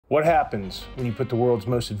What happens when you put the world's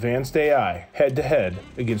most advanced AI head-to-head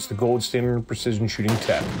against the gold standard in precision shooting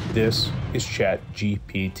tech? This is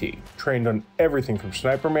ChatGPT, trained on everything from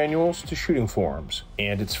sniper manuals to shooting forums,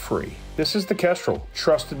 and it's free. This is the Kestrel,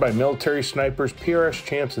 trusted by military snipers, PRS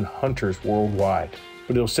champs, and hunters worldwide.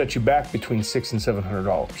 But it'll set you back between $600 and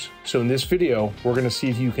 $700. So in this video, we're gonna see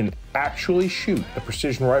if you can actually shoot a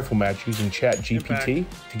precision rifle match using ChatGPT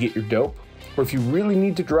to get your dope, or if you really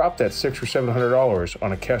need to drop that $600 or $700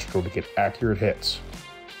 on a Kestrel to get accurate hits.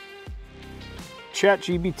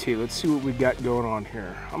 ChatGPT, let's see what we got going on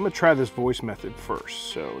here. I'm gonna try this voice method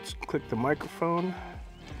first. So let's click the microphone.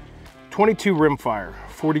 22 rimfire,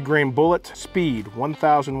 40 grain bullet, speed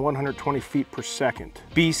 1,120 feet per second.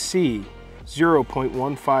 BC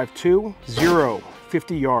 0.152, 0,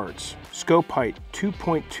 50 yards. Scope height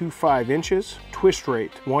 2.25 inches. Twist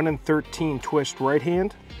rate 1 in 13 twist right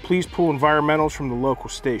hand. Please pull environmentals from the local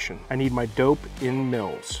station. I need my dope in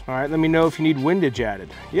mils. All right, let me know if you need windage added.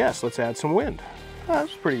 Yes, let's add some wind. Oh,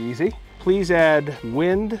 that's pretty easy. Please add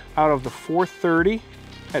wind out of the 430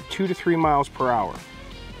 at 2 to 3 miles per hour.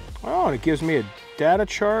 Oh, and it gives me a data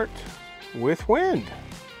chart with wind.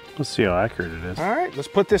 Let's see how accurate it is. All right, let's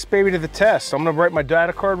put this baby to the test. I'm gonna write my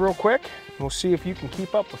data card real quick, and we'll see if you can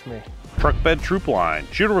keep up with me. Truck bed troop line.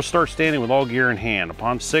 Shooter will start standing with all gear in hand.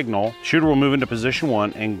 Upon signal, shooter will move into position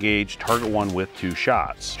 1 and engage target 1 with 2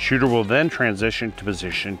 shots. Shooter will then transition to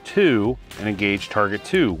position 2 and engage target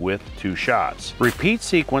 2 with 2 shots. Repeat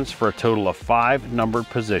sequence for a total of 5 numbered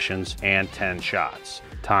positions and 10 shots.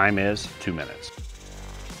 Time is 2 minutes.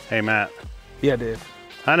 Hey Matt. Yeah, Dave.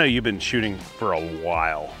 I know you've been shooting for a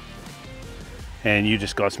while, and you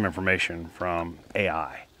just got some information from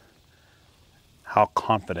AI. How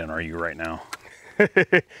confident are you right now?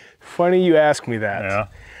 Funny you ask me that.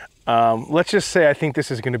 Yeah. Let's just say I think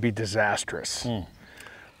this is going to be disastrous.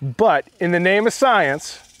 But in the name of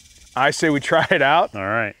science, I say we try it out. All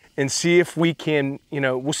right. And see if we can,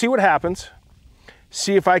 we'll see what happens.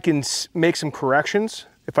 See if I can make some corrections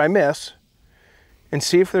if I miss, and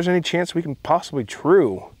see if there's any chance we can possibly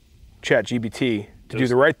true ChatGPT to do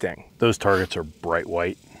the right thing. Those targets are bright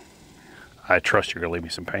white. I trust you're gonna leave me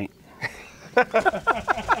some paint.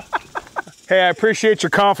 Hey, I appreciate your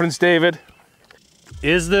confidence, David.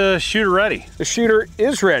 Is the shooter ready? The shooter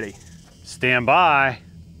is ready. Stand by.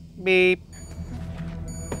 Beep.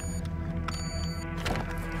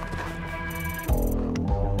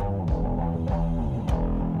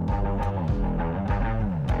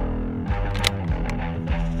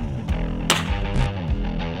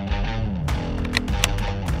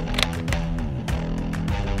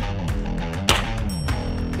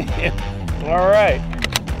 All right,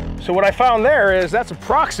 so what I found there is that's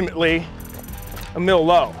approximately a mil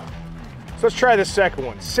low. So let's try this second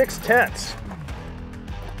one, 6/10.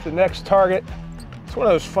 The next target, it's one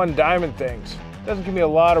of those fun diamond things. Doesn't give me a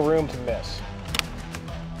lot of room to miss.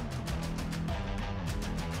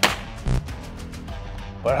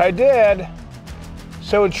 But I did.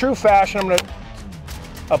 So in true fashion, I'm gonna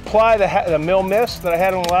apply the mil miss that I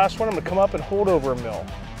had on the last one. I'm gonna come up and hold over a mil.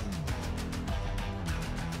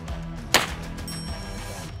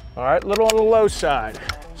 All right, a little on the low side.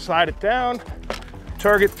 Slide it down.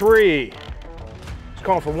 Target 3. It's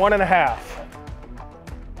calling for 1.5.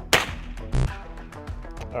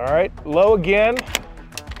 All right, low again.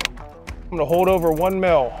 I'm gonna hold over 1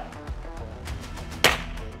 mil.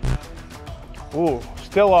 Ooh,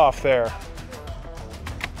 still off there.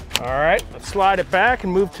 All right, let's slide it back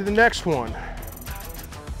and move to the next one.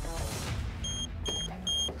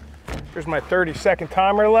 Here's my 30-second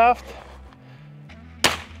timer left.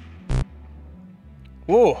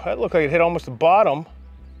 Ooh, that looked like it hit almost the bottom.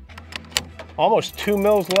 Almost 2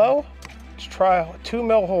 mils low. Let's try a 2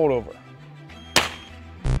 mil holdover.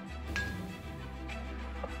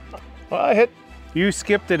 Well, I hit. You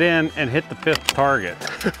skipped it in and hit the 5th target.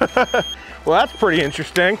 Well, that's pretty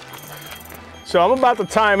interesting. So I'm about to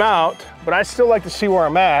time out, but I still like to see where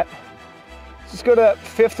I'm at. Let's go to that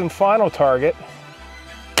 5th and final target.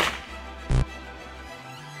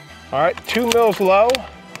 All right, 2 mils low.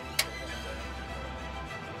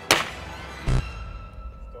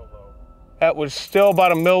 That was still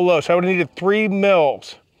about a mil low, so I would have needed 3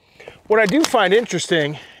 mils. What I do find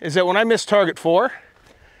interesting is that when I missed target 4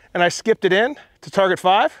 and I skipped it in to target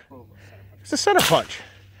 5, it's a center punch.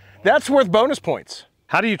 That's worth bonus points.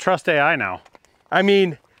 How do you trust AI now? I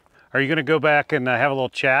mean, are you gonna go back and have a little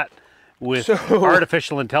chat with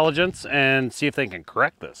artificial intelligence and see if they can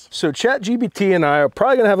correct this? So ChatGPT and I are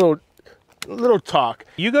probably gonna have a little talk.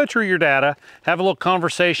 You go through your data, have a little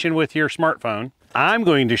conversation with your smartphone. I'm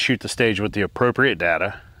going to shoot the stage with the appropriate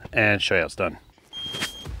data and show you how it's done.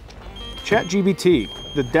 ChatGPT,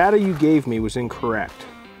 the data you gave me was incorrect.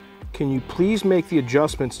 Can you please make the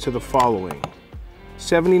adjustments to the following?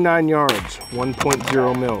 79 yards,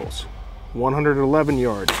 1.0 mils. 111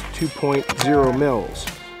 yards, 2.0 mils.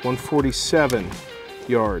 147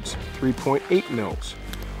 yards, 3.8 mils.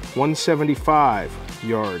 175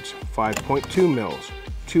 yards, 5.2 mils.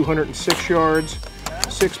 206 yards,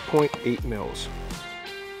 6.8 mils.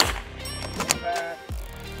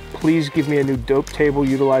 Please give me a new dope table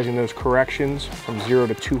utilizing those corrections from 0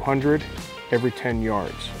 to 200 every 10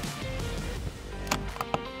 yards.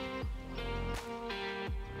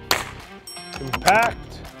 Impact.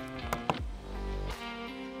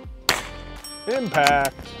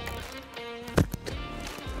 Impact.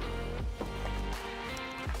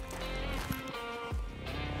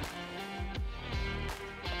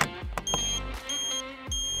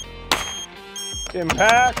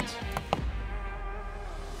 Impact.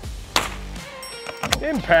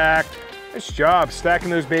 Impact. Nice job stacking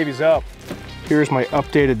those babies up. Here's my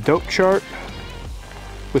updated dope chart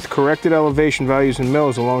with corrected elevation values in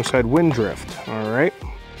mils alongside wind drift. All right.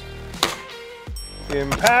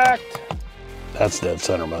 Impact. That's dead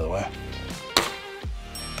center, by the way.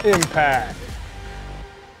 Impact.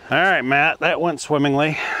 All right, Matt, that went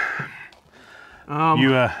swimmingly.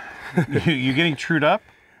 You getting trued up?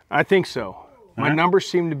 I think so. My numbers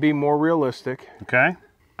seem to be more realistic. Okay.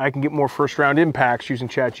 I can get more first round impacts using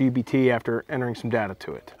ChatGPT after entering some data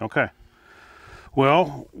to it. Okay.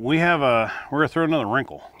 Well, we're gonna throw another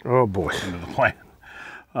wrinkle. Oh boy. Into the plan.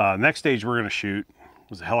 Next stage we're gonna shoot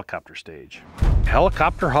was a helicopter stage.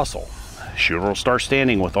 Helicopter hustle. Shooter will start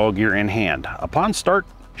standing with all gear in hand. Upon start,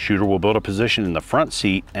 shooter will build a position in the front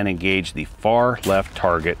seat and engage the far left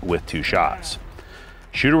target with 2 shots.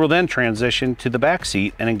 Shooter will then transition to the back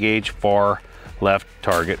seat and engage far left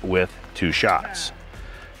target with 2 shots.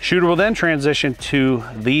 Shooter will then transition to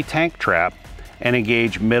the tank trap and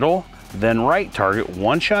engage middle, then right target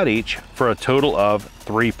 1 shot each for a total of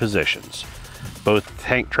 3 positions. Both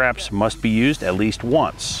tank traps must be used at least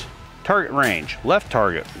once. Target range, left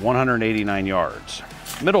target 189 yards,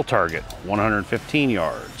 middle target 115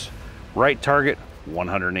 yards, right target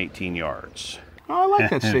 118 yards. Oh, I like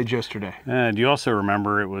that stage yesterday. Do you also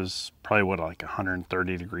remember it was probably what, like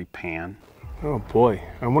 130-degree pan? Oh boy,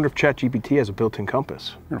 I wonder if ChatGPT has a built-in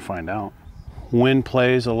compass. We're gonna find out. Wind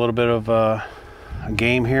plays a little bit of a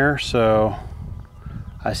game here, so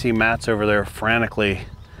I see Matt's over there frantically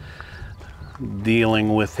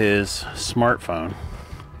dealing with his smartphone.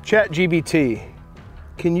 ChatGPT,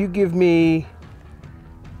 can you give me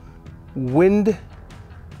wind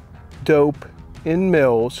dope in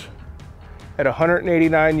mils at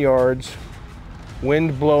 189 yards,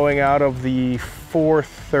 wind blowing out of the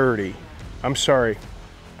 430? I'm sorry,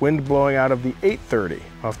 wind blowing out of the 830.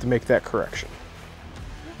 I'll have to make that correction.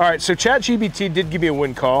 All right, so ChatGPT did give me a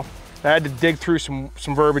wind call. I had to dig through some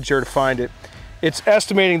verbiage there to find it. It's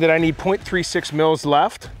estimating that I need 0.36 mils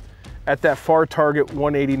left at that far target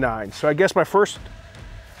 189. So I guess my first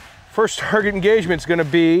target engagement is gonna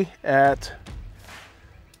be at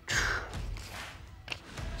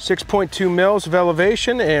 6.2 mils of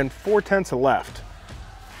elevation and 4/10 left.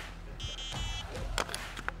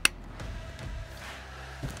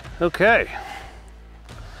 Okay.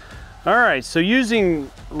 All right, so using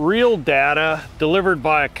real data delivered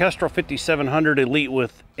by a Kestrel 5700 Elite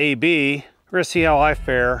with AB, we're gonna see how I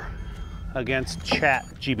fare against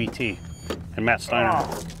ChatGPT and Matt Steiner.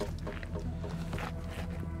 Oh.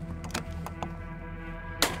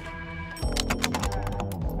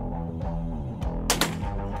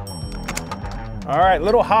 All right, a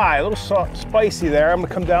little high, a little spicy there. I'm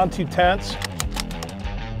gonna come down 2 tenths.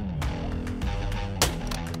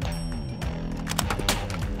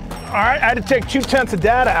 All right, I had to take 2 tenths of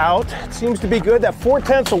data out. It seems to be good. That 4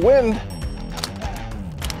 tenths of wind.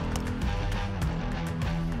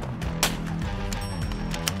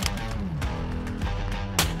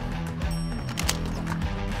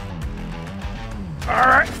 All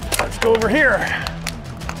right, let's go over here.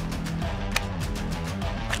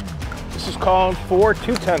 This is calling for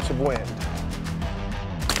 2 tenths of wind.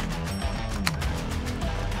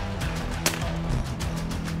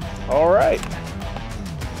 All right.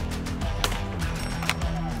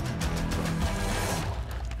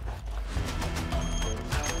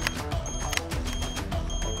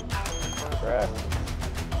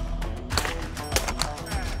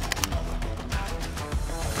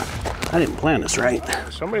 I didn't plan this right.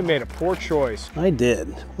 Somebody made a poor choice. I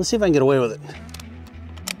did. Let's see if I can get away with it.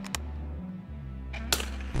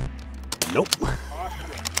 Nope.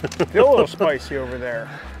 Still a little spicy over there.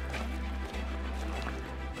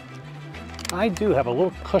 I do have a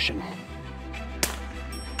little cushion.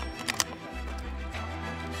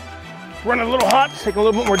 running a little hot, take a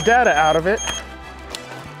little bit more data out of it.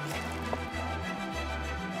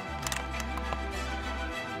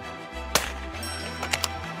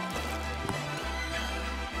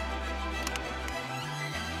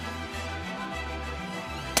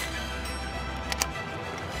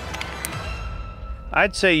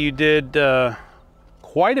 I'd say you did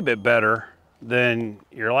quite a bit better than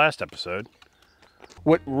your last episode.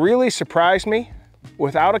 What really surprised me,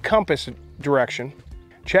 without a compass direction,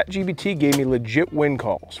 ChatGPT gave me legit wind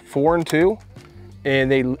calls, 4 and 2,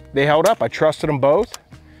 and they held up. I trusted them both.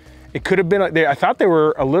 It could have been, I thought they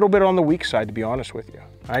were a little bit on the weak side, to be honest with you.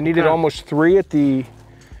 I needed almost 3 at the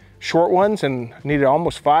short ones and needed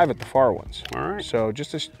almost 5 at the far ones. All right. So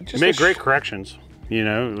you made great corrections. You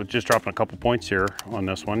know, just dropping a couple points here on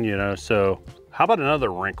this one, you know. So how about another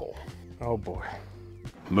wrinkle? Oh boy.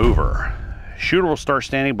 Mover. Shooter will start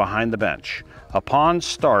standing behind the bench. Upon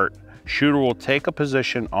start, shooter will take a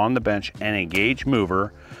position on the bench and engage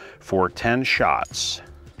mover for 10 shots.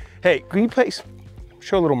 Hey, can you please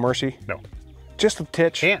show a little mercy? No. Just a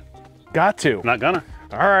titch. Can't. Got to. Not gonna.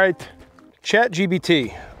 All right.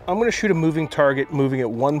 ChatGPT. I'm gonna shoot a moving target moving at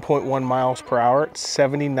 1.1 miles per hour at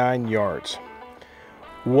 79 yards.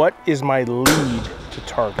 What is my lead to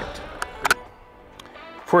target?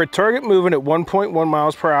 For a target moving at 1.1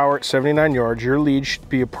 miles per hour at 79 yards, your lead should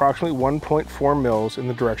be approximately 1.4 mils in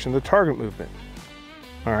the direction of the target movement.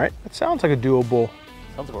 All right, that sounds like a doable.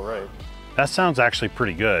 Sounds about right. That sounds actually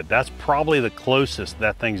pretty good. That's probably the closest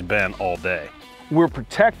that thing's been all day. We're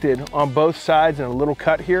protected on both sides in a little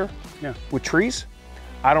cut here with trees.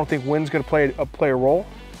 I don't think wind's gonna play a role.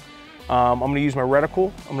 I'm gonna use my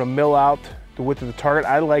reticle. I'm gonna mill out the width of the target.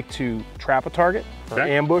 I like to trap a target, or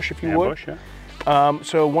ambush if you would.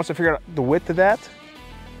 So once I figure out the width of that,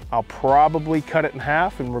 I'll probably cut it in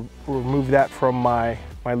half and remove that from my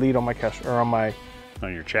lead on my Kestrel, or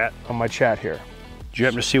On your chat? On my chat here. Did you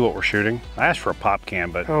happen to see what we're shooting? I asked for a pop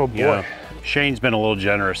can, but oh boy. You know, Shane's been a little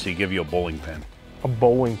generous. He give you a bowling pin. A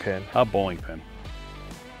bowling pin? A bowling pin.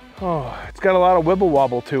 Oh, it's got a lot of wibble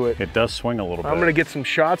wobble to it. It does swing a little bit. I'm gonna get some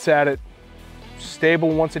shots at it. Stable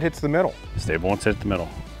once it hits the middle. Stable once it hits the middle.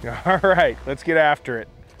 All right, let's get after it.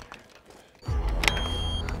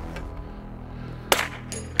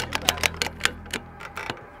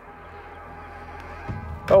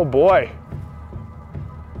 Oh boy.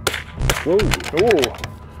 Whoa.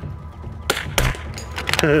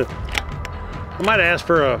 Ooh. I might ask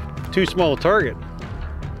for a too small a target.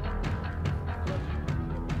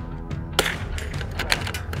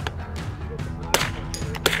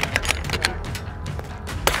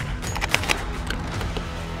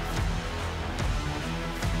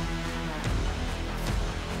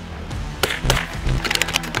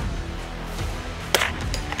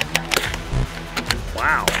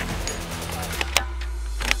 Wow.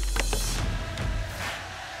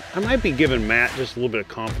 I might be giving Matt just a little bit of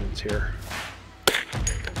confidence here.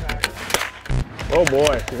 Oh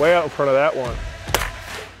boy, way out in front of that one.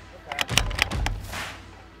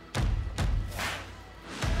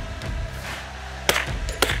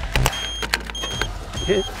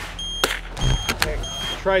 Hey,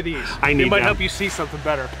 try these. They might help you see something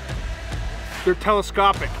better. They're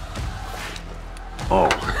telescopic. Oh.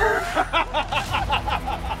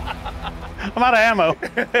 I'm out of ammo.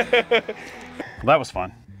 That was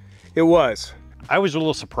fun. It was. I was a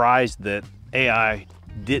little surprised that AI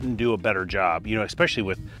didn't do a better job, you know, especially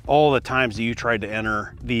with all the times that you tried to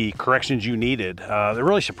enter the corrections you needed. It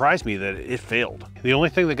really surprised me that it failed. The only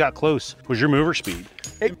thing that got close was your mover speed.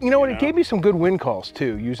 You know what, it gave me some good wind calls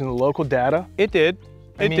too, using the local data. It did.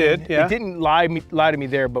 It did, yeah. It didn't lie to me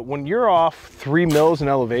there, but when you're off 3 mils in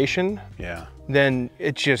elevation, then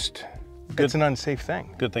it's an unsafe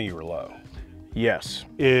thing. Good thing you were low. Yes,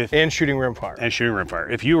 and shooting rimfire. And shooting rimfire.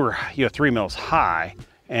 If you were 3 mils high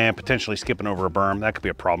and potentially skipping over a berm, that could be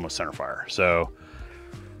a problem with centerfire. So,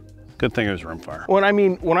 good thing it was rimfire. Well, I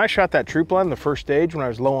mean, when I shot that troop line the first stage when I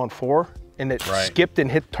was low on 4, and it skipped and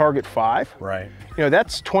hit target 5. Right. You know,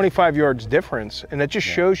 that's 25 yards difference, and that just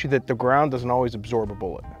shows you that the ground doesn't always absorb a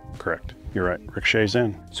bullet. Correct. You're right. Ricochets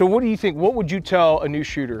in. So what do you think? What would you tell a new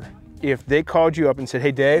shooter if they called you up and said,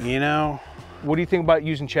 hey, Dave, you know, what do you think about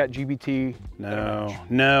using ChatGPT?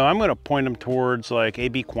 No, I'm going to point them towards like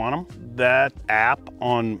AB Quantum. That app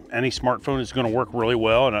on any smartphone is going to work really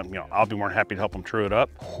well, and I'll be more than happy to help them true it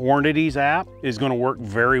up. Hornady's app is going to work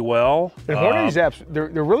very well. And Hornady's apps, they're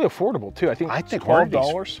really affordable too. I think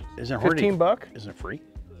 $12. Isn't it $15? Isn't it free?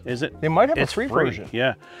 Is it? They might have a free version.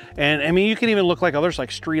 Yeah, and I mean you can even look like others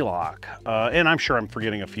like Strelock, and I'm sure I'm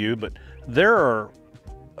forgetting a few, but there are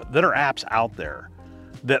apps out there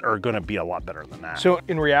that are going to be a lot better than that. So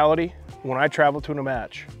in reality, when I travel to a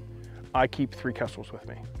match, I keep 3 Kestrels with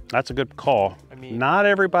me. That's a good call. I mean, not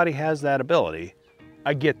everybody has that ability.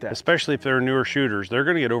 I get that. Especially if they're newer shooters, they're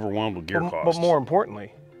gonna get overwhelmed with gear costs. But more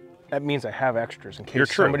importantly, that means I have extras in You're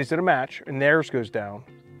case true. somebody's at a match and theirs goes down,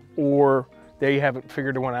 or they haven't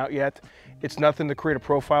figured one out yet. It's nothing to create a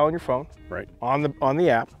profile on your phone, right, on the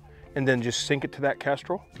app, and then just sync it to that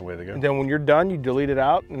Kestrel. Away they go. And then when you're done, you delete it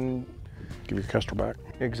out and give your Kestrel back.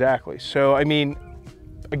 Exactly. So I mean,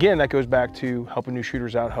 again, that goes back to helping new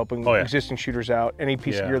shooters out, helping existing shooters out. Any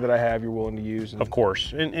piece of gear that I have, you're willing to use. And of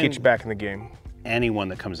course. And get you back in the game. Anyone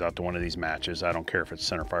that comes out to one of these matches, I don't care if it's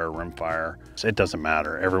center fire or rim fire, it doesn't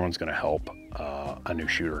matter. Everyone's gonna help a new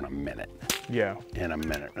shooter in a minute. Yeah. In a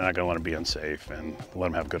minute. We're not gonna let them be unsafe and let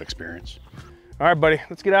them have a good experience. All right, buddy,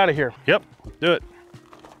 let's get out of here. Yep, let's do it.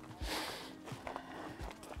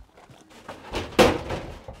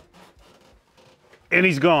 And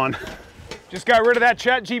he's gone. Just got rid of that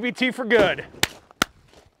ChatGPT for good.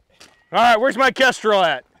 All right, where's my Kestrel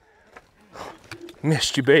at?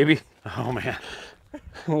 Missed you, baby. Oh man.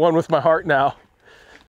 One with my heart now.